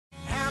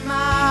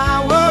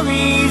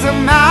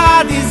are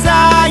my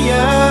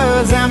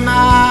desires, and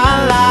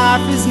my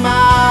life is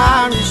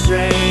my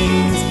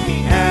restraint,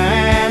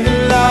 and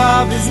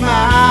love is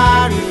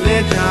my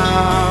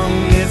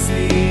religion. It's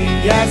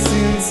the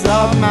essence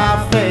of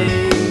my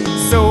faith.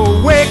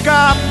 So wake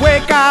up,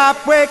 wake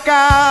up, wake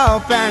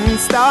up, and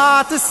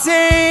start to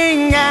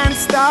sing, and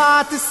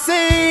start to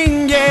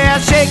sing. Yeah,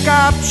 shake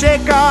up,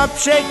 shake up,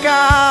 shake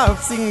up.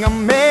 Sing a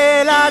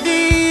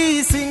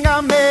melody, sing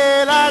a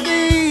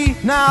melody.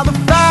 Now the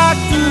fact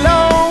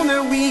alone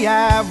that we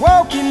have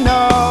woken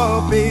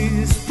up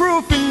is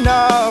proof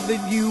enough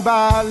that you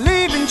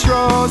believe in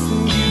trust,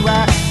 and you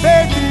have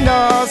faith in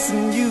us,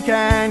 and you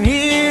can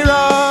hear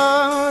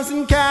us,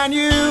 and can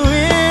you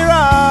hear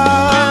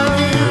us?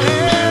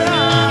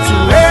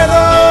 Hear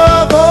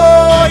the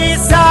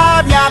voice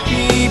of your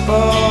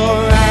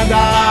people and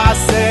our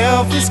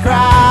selfish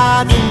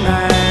cry to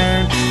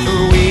man.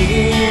 For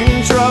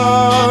we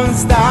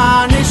trust us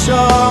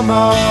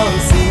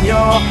in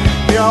your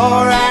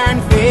pure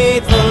and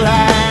faithful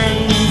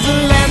hands.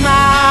 Let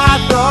my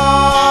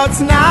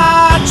thoughts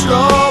not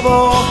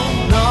trouble.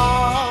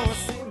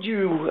 No. Would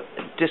you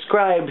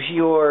describe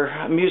your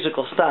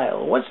musical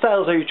style? What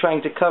styles are you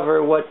trying to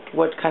cover? What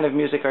kind of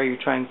music are you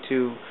trying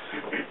to...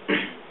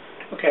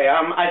 Okay,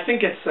 I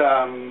think it's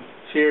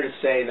fair to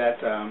say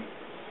that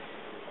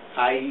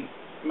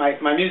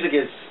my music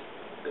is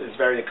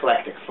very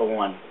eclectic, for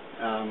one.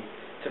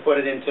 To put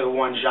it into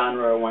one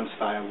genre or one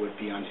style would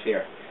be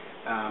unfair.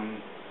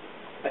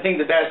 I think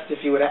the best, if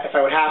I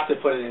would have to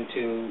put it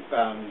into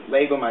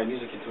label my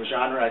music into a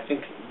genre, I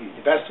think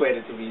the best way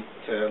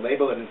to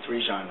label it in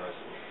three genres.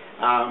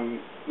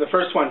 The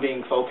first one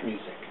being folk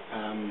music,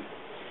 and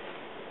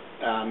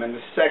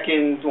the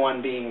second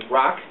one being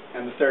rock,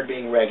 and the third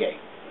being reggae.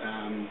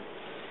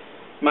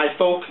 My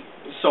folk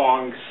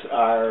songs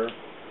are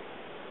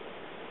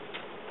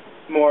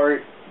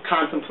more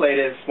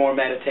contemplative, more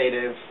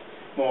meditative,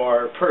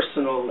 more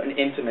personal and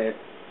intimate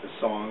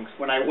songs.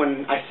 When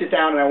I sit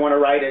down and I want to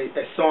write a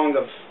song,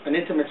 an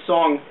intimate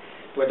song,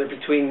 whether the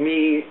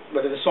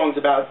song's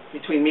about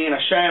between me and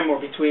Hashem, or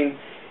between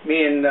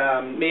me and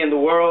the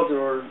world,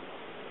 or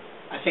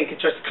I think it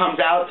just comes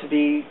out to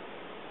be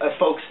a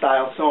folk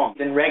style song.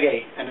 In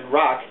reggae and in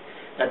rock,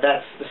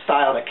 that's the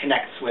style that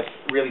connects with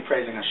really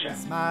praising Hashem.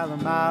 Smile a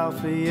mile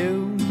for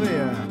you,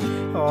 yeah.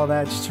 Oh,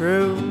 that's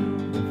true.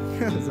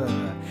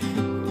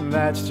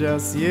 That's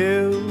just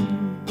you.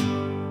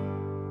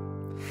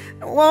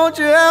 Won't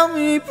you help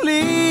me,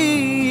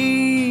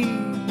 please?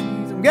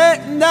 I'm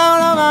getting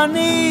down on my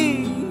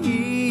knees.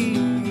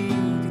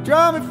 You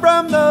draw me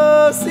from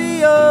the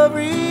sea of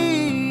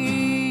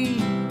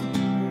reeds.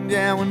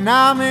 Yeah, when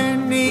I'm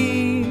in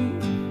need.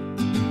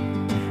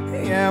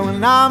 Yeah,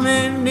 when I'm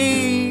in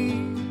need.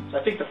 I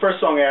think the first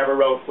song I ever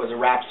wrote was a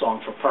rap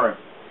song for Purim.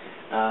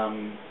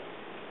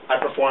 I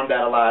performed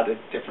that a lot at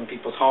different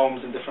people's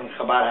homes and different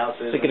Chabad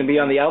houses. Is it going to be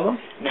on the album?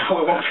 No,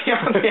 it won't be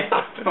on the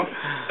album.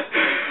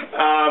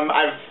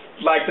 I'd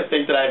like to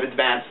think that I've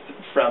advanced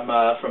from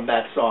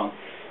that song.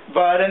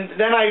 But then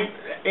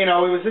it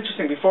was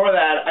interesting. Before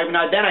that, then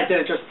I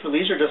did it just for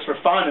leisure, just for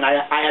fun, and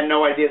I had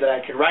no idea that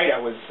I could write. I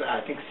was,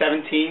 I think,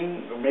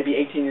 17 or maybe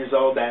 18 years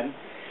old then.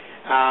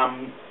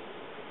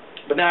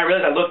 But then I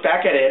realized, I looked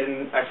back at it,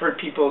 and I've heard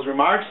people's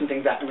remarks and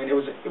things. It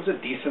was a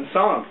decent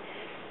song.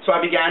 So I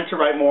began to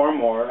write more and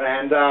more.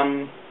 And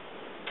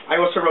I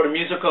also wrote a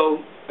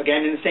musical,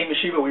 again, in the same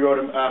yeshiva. We wrote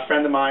a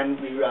friend of mine,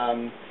 we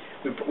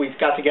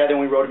got together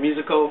and we wrote a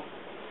musical,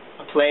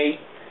 a play,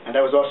 and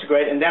that was also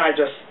great. And then I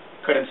just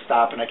couldn't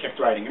stop, and I kept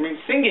writing.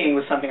 Singing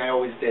was something I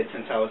always did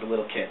since I was a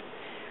little kid.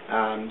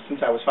 Since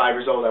I was 5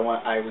 years old,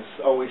 I was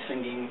always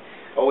singing,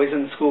 always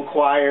in school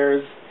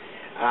choirs.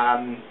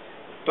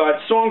 But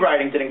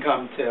songwriting didn't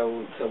come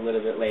till a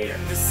little bit later.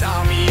 This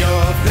army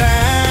of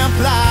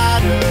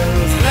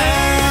lamplighters,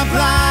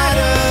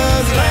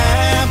 lamplighters,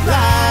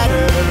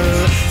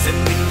 lamplighters,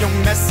 sending your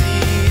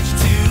message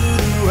to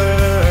the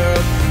world,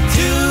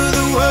 to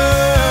the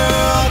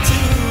world,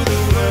 to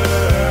the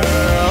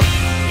world.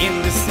 In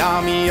this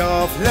army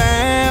of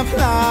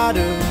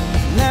lamplighters,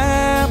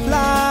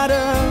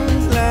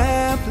 lamplighters,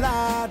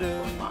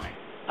 lamplighters.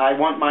 I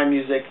want my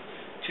music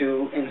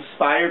to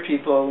inspire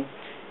people.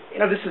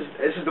 This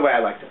is the way I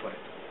like to put it.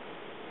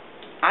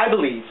 I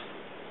believe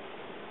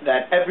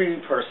that every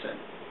person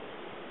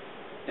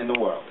in the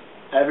world,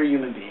 every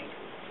human being,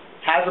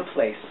 has a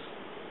place,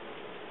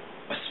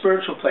 a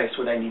spiritual place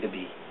where they need to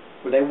be,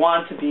 where they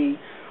want to be,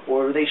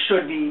 or where they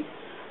should be,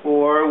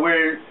 or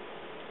where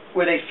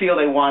they feel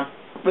they want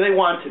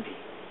to be.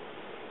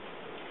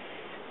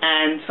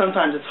 And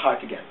sometimes it's hard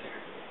to get there.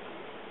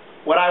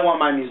 What I want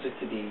my music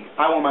to be,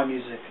 I want my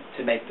music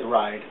to make the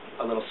ride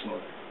a little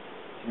smoother,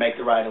 to make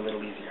the ride a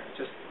little easier.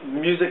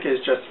 Music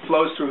just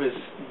flows through his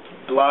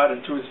blood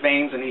and through his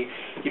veins, and he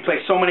plays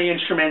so many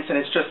instruments, and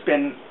it's just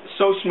been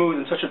so smooth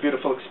and such a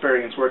beautiful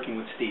experience working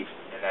with Steve.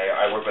 And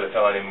I work with a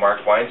fellow named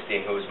Mark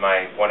Weinstein, who was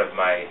one of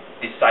my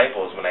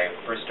disciples when I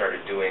first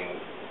started doing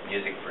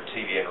music for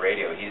TV and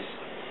radio.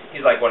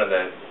 He's like one of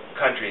the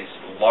country's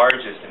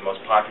largest and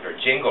most popular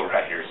jingle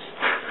writers.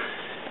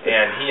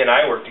 And he and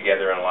I work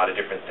together on a lot of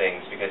different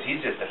things because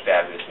he's just a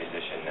fabulous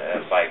musician.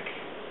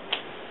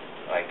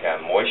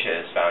 Moshe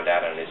has found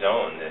out on his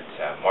own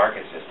that Mark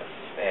is just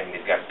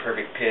he's got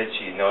perfect pitch.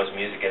 He knows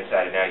music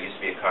inside and out. He used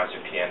to be a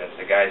concert pianist.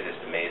 The guy just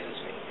amazes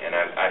me, and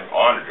I'm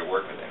honored to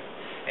work with him.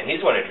 And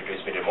he's the one who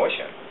introduced me to Moshe.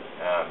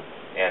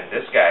 And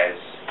this guy's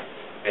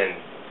been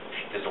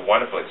just a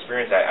wonderful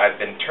experience. I've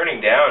been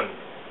turning down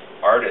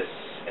artists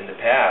in the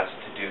past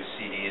to do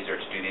CDs or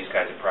to do these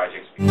kinds of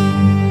projects.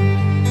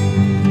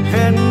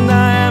 And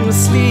I am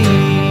asleep,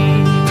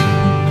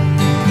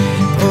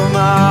 oh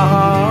my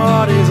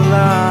heart is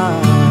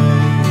alive.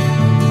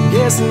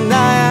 Yes, and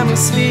I am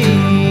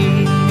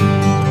asleep,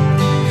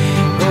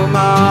 oh my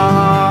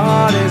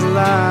heart is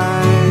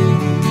alive.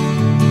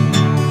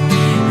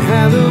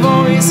 And the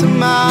voice of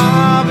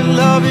my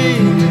beloved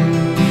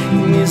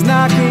is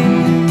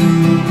knocking,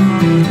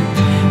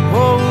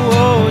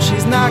 oh,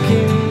 she's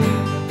knocking.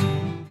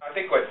 I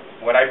think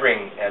what I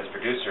bring as a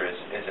producer is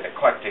an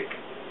eclectic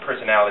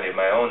personality of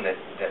my own that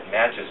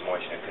matches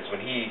Moshe, because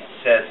when he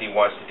says he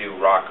wants to do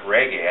rock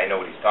reggae, I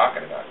know what he's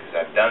talking about, because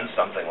I've done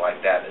something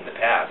like that in the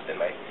past in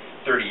my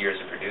 30 years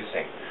of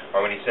producing.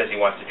 Or when he says he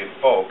wants to do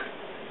folk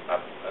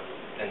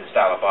in the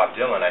style of Bob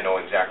Dylan, I know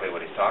exactly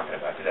what he's talking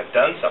about, because I've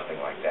done something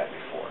like that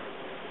before.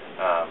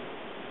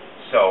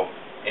 So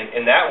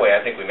in that way,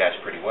 I think we match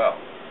pretty well.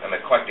 I'm an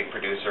eclectic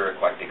producer,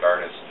 eclectic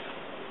artist.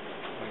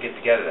 We get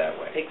together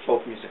that way. Take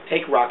folk music,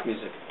 take rock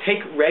music,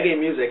 take reggae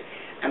music,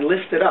 and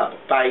lift it up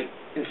by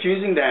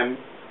infusing them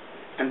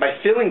and by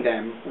filling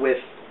them with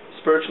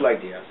spiritual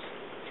ideas,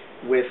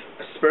 with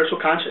a spiritual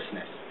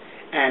consciousness.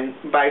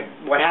 And by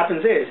what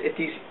happens is,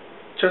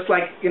 just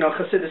like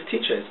Chassidus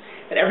teaches,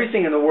 that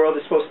everything in the world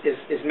is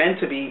meant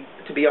to be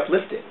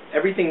uplifted.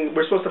 Everything,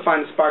 we're supposed to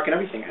find a spark in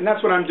everything, and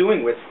that's what I'm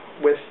doing with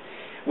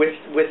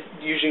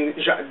using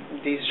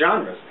these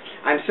genres.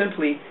 I'm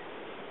simply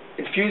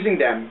infusing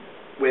them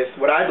with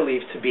what I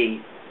believe to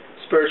be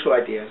spiritual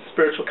ideas,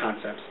 spiritual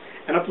concepts,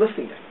 and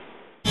uplifting them.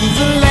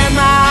 Let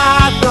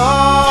my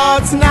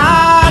thoughts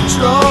not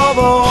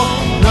trouble,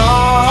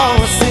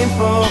 no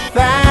simple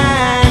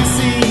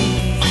fancy.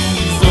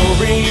 So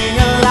bring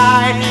a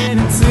light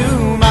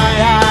into my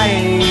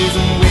eyes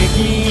and wake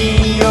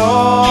me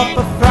up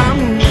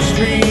from the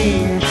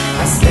stream.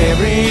 I say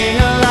bring